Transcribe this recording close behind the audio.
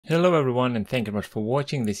Hello everyone, and thank you very much for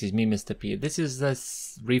watching. This is me, Mr. P. This is the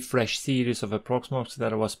refresh series of a Proxmox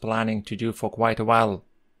that I was planning to do for quite a while.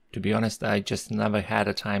 To be honest, I just never had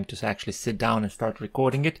a time to actually sit down and start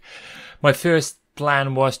recording it. My first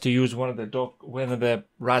plan was to use one of the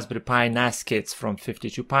Raspberry Pi NAS kits from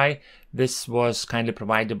 52Pi. This was kindly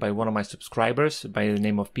provided by one of my subscribers by the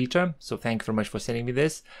name of Peter. So thank you very much for sending me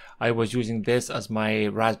this. I was using this as my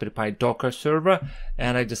Raspberry Pi Docker server,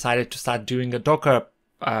 and I decided to start doing a Docker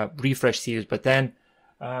refresh series, but then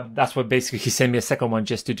that's what basically he sent me a second one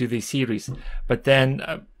just to do this series. But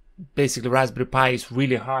then basically Raspberry Pi is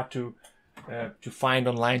really hard to find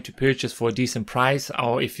online to purchase for a decent price,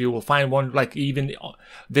 or if you will find one, like even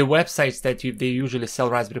the websites that they usually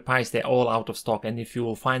sell Raspberry Pis, they're all out of stock, and if you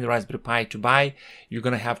will find the Raspberry Pi to buy, you're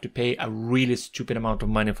gonna have to pay a really stupid amount of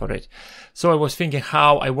money for it. So I was thinking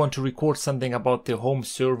how I want to record something about the home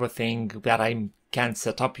server thing that I can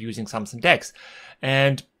set up using Samsung DeX.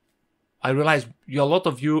 And I realized a lot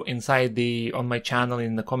of you inside on my channel,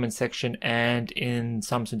 in the comment section and in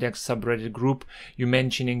Samsung DeX subreddit group, you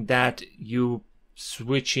mentioning that you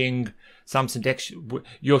switching Samsung DeX,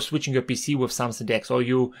 you're switching your PC with Samsung DeX, or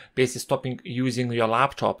you basically stopping using your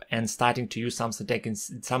laptop and starting to use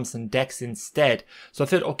Samsung DeX instead. So I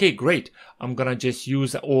thought, okay, great, I'm gonna just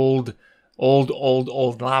use the old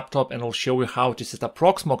laptop, and I'll show you how to set up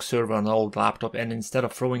Proxmox server on an old laptop, and instead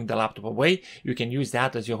of throwing the laptop away, you can use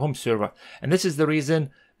that as your home server. And this is the reason,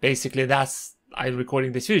 basically, that's I'm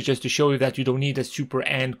recording this video, just to show you that you don't need a super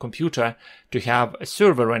end computer to have a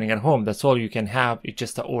server running at home. That's all you can have. It's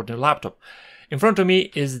just an ordinary laptop. In front of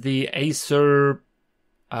me is the Acer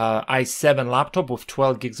i7 laptop with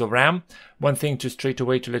 12 gigs of RAM. One thing to straight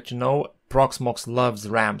away to let you know, Proxmox loves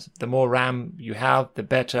RAMs. The more RAM you have, the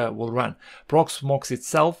better it will run. Proxmox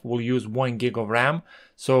itself will use 1 gig of RAM,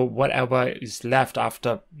 so whatever is left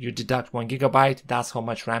after you deduct 1 gigabyte, that's how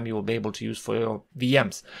much RAM you will be able to use for your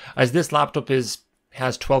VMs. As this laptop has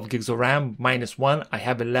 12 gigs of RAM minus 1, I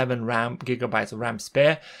have 11 gigabytes of RAM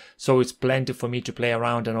spare, so it's plenty for me to play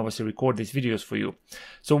around and obviously record these videos for you.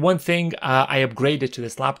 So one thing I upgraded to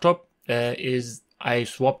this laptop is I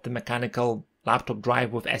swapped the mechanical laptop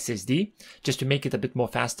drive with SSD just to make it a bit more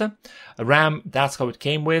faster. RAM, that's how it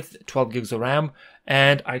came with, 12 gigs of RAM,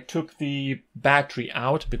 and I took the battery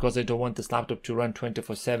out because I don't want this laptop to run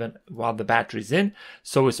 24/7 while the battery is in,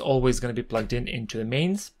 so it's always going to be plugged into the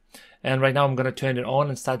mains. And right now I'm going to turn it on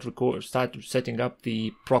and start setting up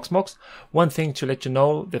the Proxmox. One thing to let you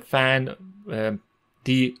know,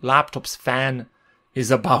 the laptop's fan is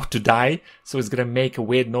about to die, so it's gonna make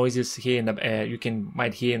weird noises here in the you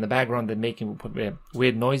might hear in the background that making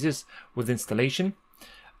weird noises with installation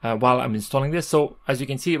while I'm installing this. So as you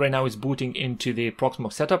can see right now, it's booting into the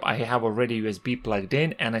Proxmox setup. I have already USB plugged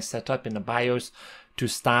in, and I set up in the BIOS to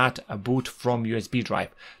start a boot from USB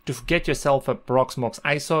drive. To get yourself a Proxmox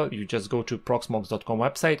ISO, you just go to proxmox.com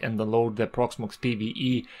website and download the Proxmox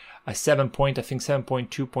PVE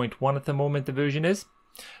 7.2.1 at the moment the version is.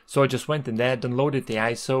 So I just went in there, downloaded the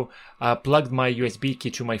ISO, plugged my USB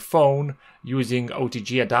key to my phone using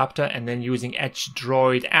OTG adapter, and then using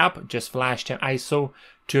Etchdroid app, just flashed an ISO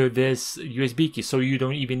to this USB key. So you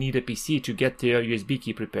don't even need a PC to get the USB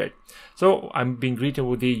key prepared. So I'm being greeted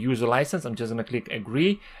with the user license. I'm just going to click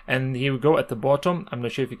agree. And here we go at the bottom. I'm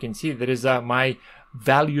not sure if you can see, there is my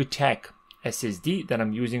ValueTech SSD that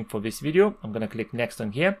I'm using for this video. I'm going to click next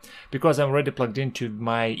on here because I'm already plugged into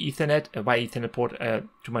my Ethernet, Ethernet port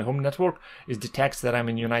to my home network. It detects that I'm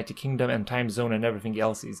in United Kingdom, and time zone and everything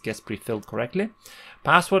else gets pre-filled correctly.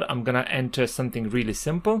 Password, I'm going to enter something really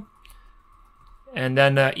simple. And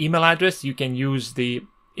then email address, you can use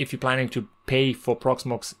if you're planning to pay for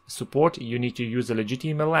Proxmox support, you need to use a legit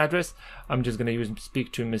email address. I'm just going to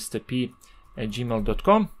speak to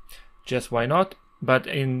mrp@gmail.com. Just why not? But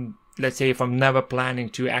let's say if I'm never planning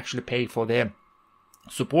to actually pay for their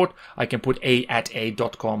support, I can put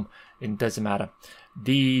a@a.com. It doesn't matter.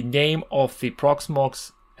 The name of the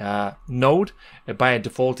Proxmox node by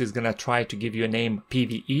default is going to try to give you a name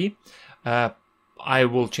PVE. I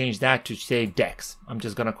will change that to say DeX. I'm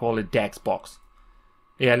just going to call it DeX box.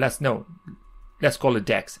 Yeah, let's call it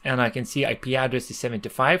DeX. And I can see IP address is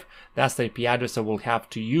 75. That's the IP address I will have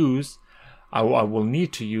to use. I will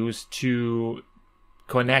need to use to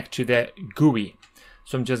connect to the GUI.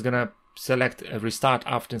 So I'm just gonna select restart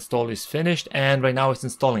after install is finished, and right now it's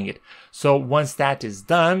installing it. So once that is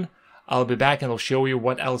done, I'll be back and I'll show you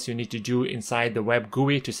what else you need to do inside the web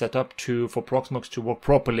GUI to set up for Proxmox to work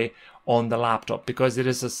properly on the laptop, because there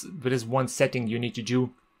is one setting you need to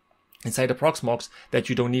do inside the Proxmox that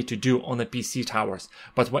you don't need to do on the PC towers.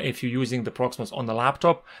 But if you're using the Proxmox on the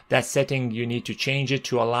laptop, that setting you need to change it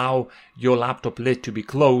to allow your laptop lid to be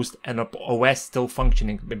closed and OS still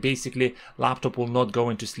functioning. But basically, laptop will not go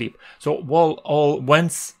into sleep. So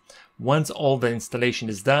once all the installation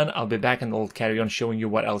is done, I'll be back and I'll carry on showing you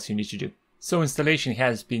what else you need to do. So installation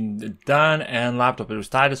has been done and laptop is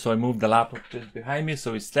restarted. So I moved the laptop just behind me.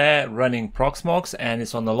 So it's there running Proxmox and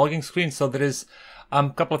it's on the logging screen. So there is a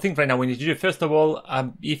couple of things right now we need to do. First of all,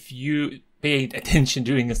 if you paid attention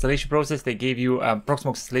during installation process, they gave you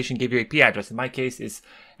Proxmox installation gave you IP address. In my case, it's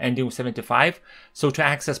ending with 75. So to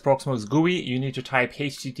access Proxmox GUI, you need to type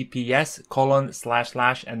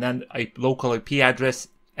https:// and then a local IP address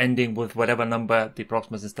ending with whatever number the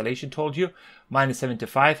Proxmox installation told you. Mine is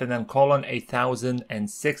 75 and then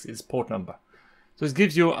 :8006 is port number. So it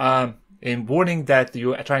gives you a warning that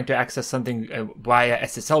you are trying to access something via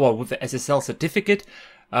SSL or with the SSL certificate,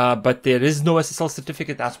 but there is no SSL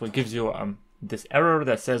certificate. That's what gives you this error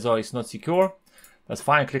that says, oh, it's not secure. That's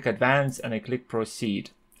fine. Click advance and I click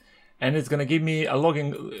proceed. And it's going to give me a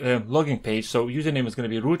logging page. So username is going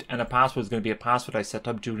to be root and a password is going to be a password I set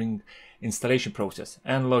up during installation process,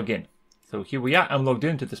 and log in. So here we are. I'm logged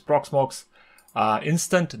into this Proxmox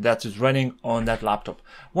instant that is running on that laptop.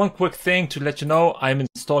 One quick thing to let you know, I'm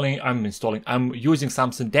using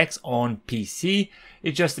Samsung DeX on PC.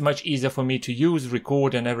 It's just much easier for me to use,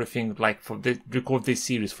 record and everything, like record this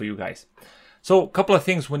series for you guys. So a couple of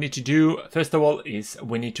things we need to do. First of all is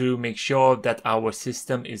we need to make sure that our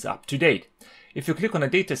system is up to date. If you click on a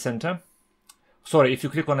data center, if you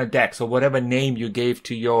click on a DeX or whatever name you gave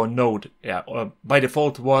to your node, by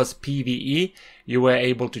default was PVE, you were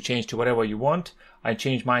able to change to whatever you want. I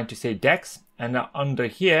changed mine to say DeX, and now under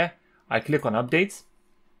here, I click on updates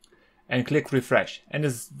and click refresh. And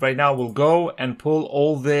this right now will go and pull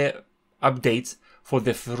all the updates for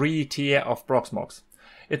the free tier of Proxmox.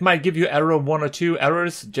 It might give you error, 1 or 2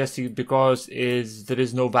 errors, just because there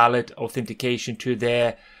is no valid authentication to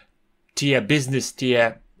their business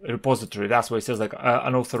tier repository. That's why it says like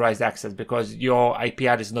unauthorized access, because your IP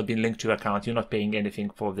address is not being linked to your account. You're not paying anything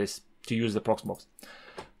for this to use the Proxmox.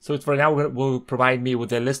 So it's right now will provide me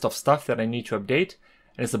with a list of stuff that I need to update.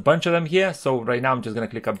 And it's a bunch of them here. So right now I'm just going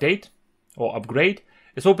to click update or upgrade.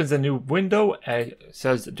 It opens a new window. It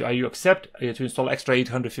says, are you accept to install extra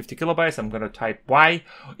 850 kilobytes? I'm going to type Y.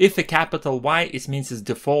 If a capital Y, it means its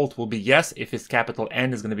default will be yes. If it's capital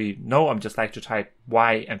N, it's going to be no. I'm just like to type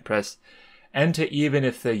Y and press enter. Even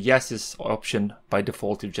if the yes is option by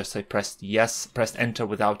default, you just say press yes, press enter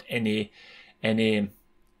without any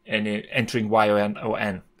entering Y or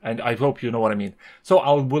N. And I hope you know what I mean. So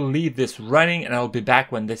I will leave this running and I'll be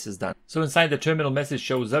back when this is done. So inside the terminal message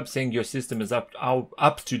shows up saying your system is up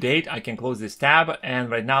to date. I can close this tab, and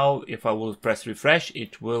right now if I will press refresh,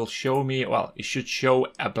 it will show me, well, it should show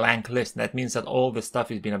a blank list. That means that all the stuff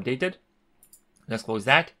has been updated. Let's close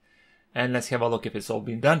that. And let's have a look if it's all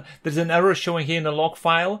been done. There's an error showing here in the log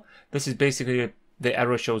file. This is basically the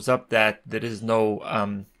error shows up that there is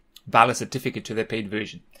no valid certificate to the paid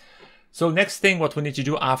version. So next thing, what we need to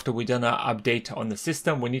do after we've done an update on the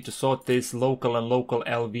system, we need to sort this local and local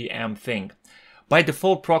LVM thing. By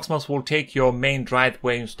default, Proxmox will take your main drive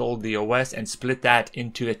where you installed the OS and split that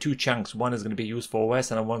into 2 chunks. One is going to be used for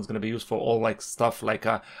OS and one is going to be used for all like stuff like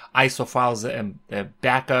ISO files,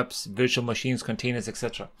 backups, virtual machines, containers,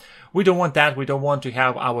 etc. We don't want that. We don't want to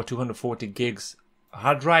have our 240 gigs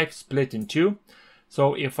hard drive split in 2.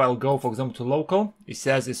 So if I'll go, for example, to local, it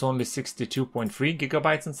says it's only 62.3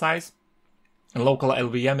 gigabytes in size. And local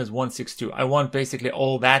LVM is 162. I want basically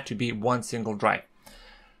all that to be one single drive.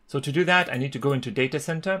 So to do that, I need to go into data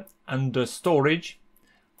center. Under storage,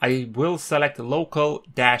 I will select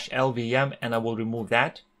local-LVM and I will remove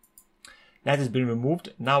that. That has been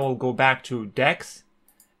removed. Now I'll go back to DeX,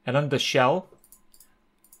 and under shell,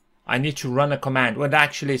 I need to run a command. Well,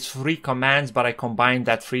 actually it's 3 commands, but I combined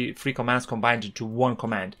that three commands combined into 1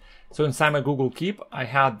 command. So inside my Google Keep, I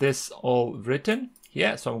have this all written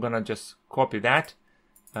here. So I'm going to just copy that.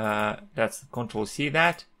 That's Control-C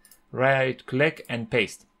that. Right click and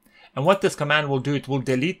paste. And what this command will do, it will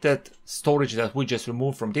delete that storage that we just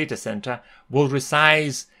removed from data center, will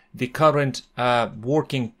resize the current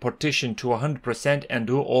working partition to 100% and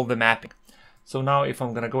do all the mapping. So now if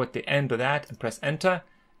I'm going to go at the end of that and press enter,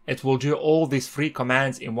 it will do all these 3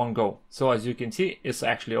 commands in one go. So as you can see, it's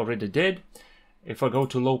actually already did. If I go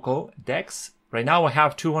to local DeX, right now I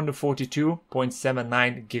have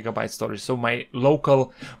 242.79 gigabyte storage. So my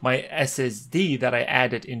SSD that I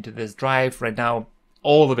added into this drive right now,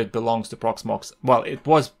 all of it belongs to Proxmox. Well, it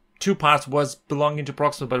was two parts was belonging to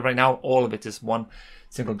Proxmox, but right now all of it is one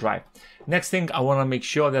single drive. Next thing, I want to make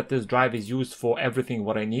sure that this drive is used for everything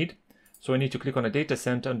what I need. So I need to click on a data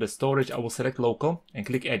center under storage. I will select local and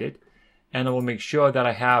click edit. And I will make sure that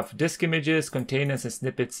I have disk images, containers, and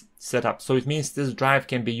snippets set up. So it means this drive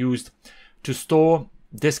can be used to store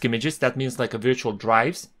disk images. That means like a virtual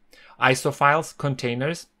drives, ISO files,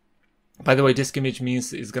 containers. By the way, disk image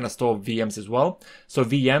means it's going to store VMs as well. So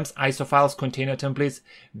VMs, ISO files, container templates.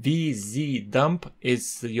 vz-dump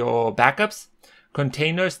is your backups.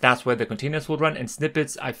 Containers, that's where the containers will run. And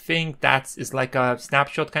snippets, I think that is like a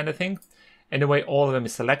snapshot kind of thing. Anyway, all of them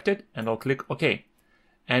is selected, and I'll click OK.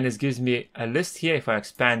 And it gives me a list here. If I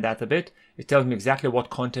expand that a bit, it tells me exactly what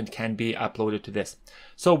content can be uploaded to this.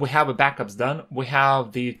 So we have the backups done. We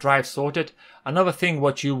have the drive sorted. Another thing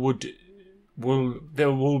what you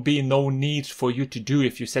there will be no need for you to do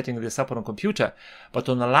if you're setting this up on a computer. But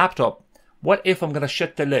on a laptop, what if I'm going to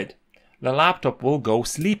shut the lid? The laptop will go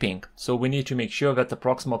sleeping. So we need to make sure that the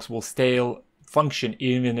Proxmox will still function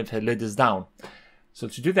even if the lid is down. So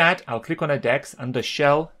to do that, I'll click on a DEX under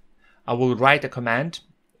shell. I will write a command,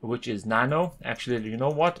 which is nano. Actually, you know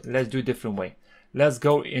what? Let's do a different way. Let's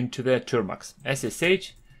go into the Termux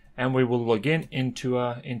SSH, and we will log in into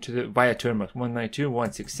the via Termux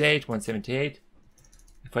 192.168.178.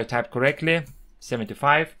 If I type correctly,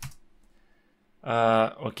 75.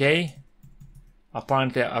 Okay.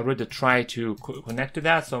 Apparently, I already tried to connect to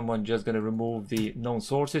that, so I'm just going to remove the known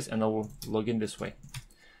sources, and I will log in this way.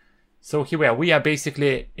 So here we are. We are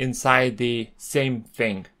basically inside the same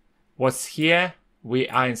thing. What's here? We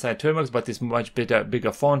are inside Termux, but it's much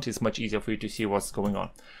bigger font. It's much easier for you to see what's going on.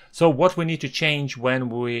 So what we need to change when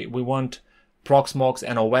we want Proxmox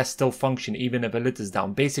and OS still function even if the lid is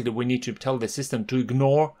down. Basically, we need to tell the system to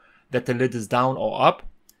ignore that the lid is down or up.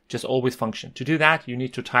 Just always function. To do that, you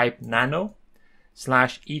need to type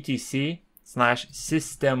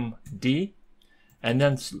nano/etc/systemd and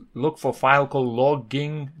then look for a file called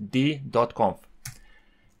loggingd.conf.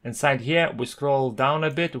 Inside here, we scroll down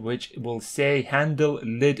a bit, which will say handle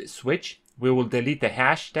lid switch. We will delete the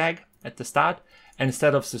hashtag at the start. And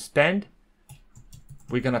instead of suspend,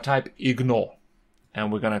 we're going to type ignore.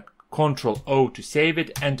 And we're going to Control O to save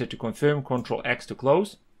it, Enter to confirm, Control X to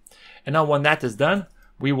close. And now when that is done,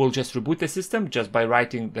 we will just reboot the system just by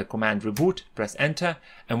writing the command reboot, press enter,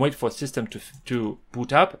 and wait for the system to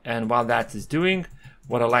boot up. And while that is doing,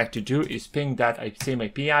 what I like to do is ping that same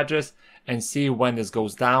IP address and see when this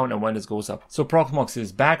goes down and when this goes up. So Proxmox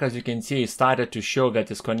is back. As you can see, it started to show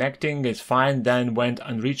that it's connecting, it's fine, then went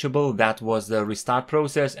unreachable. That was the restart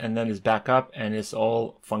process, and then it's back up and it's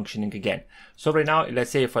all functioning again. So right now,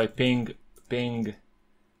 let's say if I connect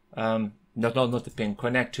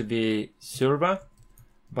to the server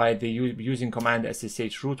by using command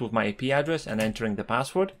ssh-root with my IP address and entering the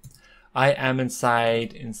password, I am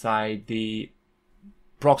inside the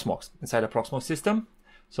Proxmox, inside the Proxmox system.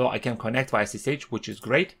 So I can connect via SSH, which is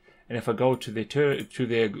great. And if I go to the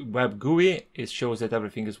web GUI, it shows that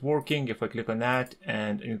everything is working. If I click on that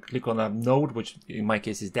and click on a node, which in my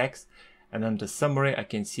case is DEX, and under summary, I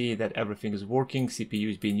can see that everything is working. CPU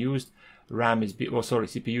is being used.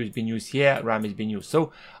 CPU is being used here. RAM is being used.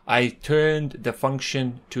 So I turned the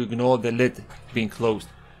function to ignore the lid being closed.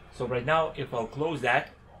 So right now, if I'll close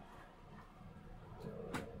that,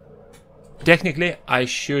 technically, I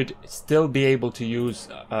should still be able to use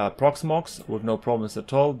Proxmox with no problems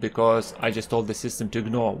at all, because I just told the system to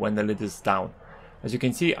ignore when the lid is down. As you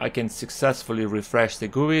can see, I can successfully refresh the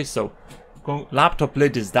GUI. So laptop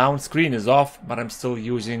lid is down, screen is off, but I'm still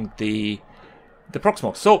using the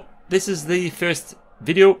Proxmox. So this is the first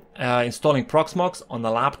video installing Proxmox on the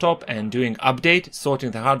laptop and doing update, sorting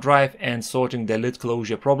the hard drive and sorting the lid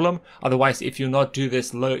closure problem. Otherwise, if you not do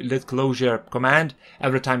this lid closure command,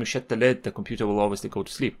 every time you shut the lid, the computer will obviously go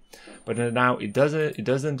to sleep. But now it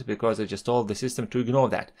doesn't because I just told the system to ignore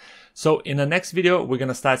that. So in the next video, we're going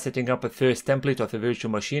to start setting up a first template of the virtual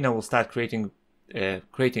machine, and we'll start creating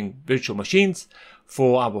virtual machines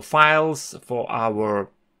for our files, for our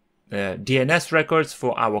DNS records,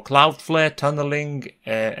 for our Cloudflare, tunneling,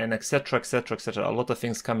 and etc, etc, etc. A lot of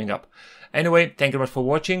things coming up. Anyway, thank you very much for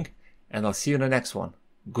watching, and I'll see you in the next one.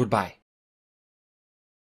 Goodbye.